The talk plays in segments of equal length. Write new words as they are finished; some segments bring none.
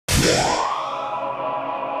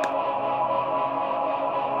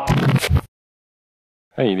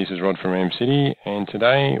Hey, this is Rod from RAM City, and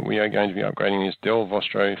today we are going to be upgrading this Dell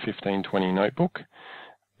Vostro 1520 notebook.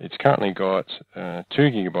 It's currently got 2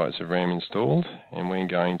 GB of RAM installed, and we're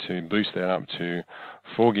going to boost that up to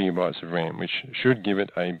 4 GB of RAM, which should give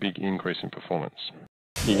it a big increase in performance.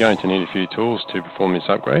 You're going to need a few tools to perform this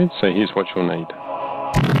upgrade, so here's what you'll need.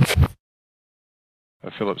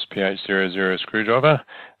 A Phillips PH00 screwdriver.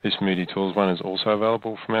 This Moody Tools one is also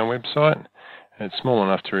available from our website. It's small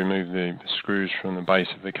enough to remove the screws from the base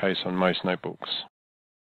of the case on most notebooks.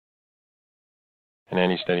 An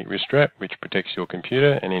anti-static wrist strap, which protects your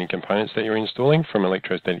computer and any components that you're installing from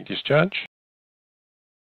electrostatic discharge.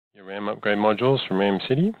 Your RAM upgrade modules from RAM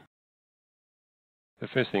City. The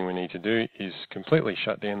first thing we need to do is completely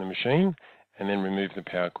shut down the machine and then remove the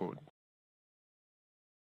power cord.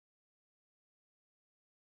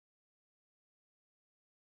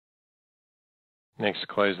 Next,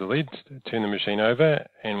 close the lid, turn the machine over,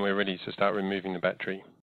 and we're ready to start removing the battery.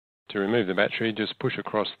 To remove the battery, just push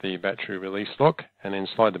across the battery release lock and then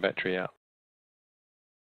slide the battery out.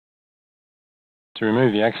 To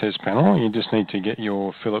remove the access panel, you just need to get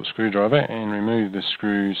your Phillips screwdriver and remove the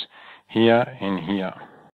screws here and here.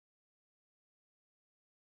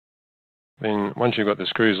 Then, once you've got the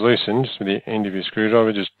screws loosened, just with the end of your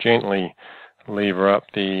screwdriver, just gently lever up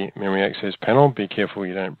the memory access panel. Be careful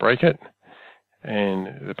you don't break it.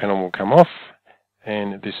 And the panel will come off,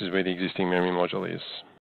 and this is where the existing memory module is.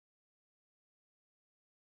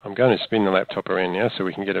 I'm going to spin the laptop around now so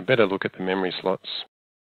we can get a better look at the memory slots.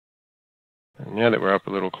 And now that we're up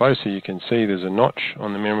a little closer, you can see there's a notch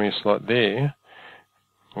on the memory slot there,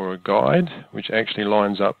 or a guide, which actually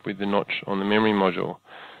lines up with the notch on the memory module.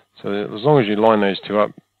 So as long as you line those two up,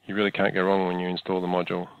 you really can't go wrong when you install the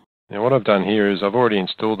module. Now what I've done here is I've already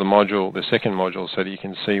installed the module, the second module, so that you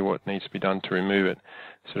can see what needs to be done to remove it.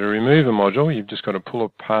 So to remove a module, you've just got to pull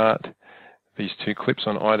apart these 2 clips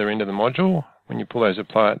on either end of the module. When you pull those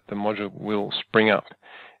apart, the module will spring up,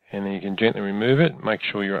 and then you can gently remove it. Make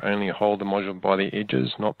sure you only hold the module by the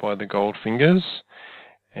edges, not by the gold fingers.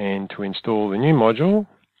 And to install the new module,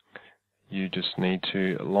 you just need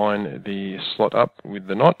to line the slot up with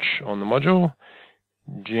the notch on the module.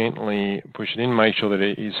 Gently push it in, make sure that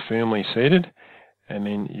it is firmly seated, and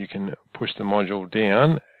then you can push the module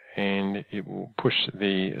down and it will push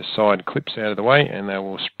the side clips out of the way and they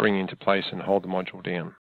will spring into place and hold the module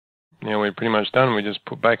down. Now we're pretty much done. We just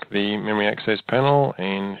put back the memory access panel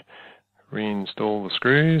and reinstall the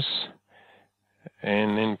screws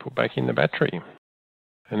and then put back in the battery.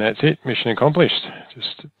 And that's it, mission accomplished.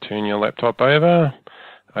 Just turn your laptop over,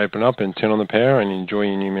 open up and turn on the power and enjoy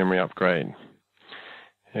your new memory upgrade.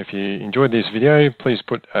 If you enjoyed this video, please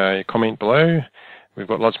put a comment below. We've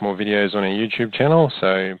got lots more videos on our YouTube channel,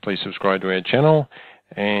 so please subscribe to our channel,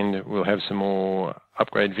 and we'll have some more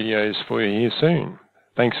upgrade videos for you here soon.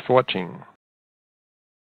 Thanks for watching.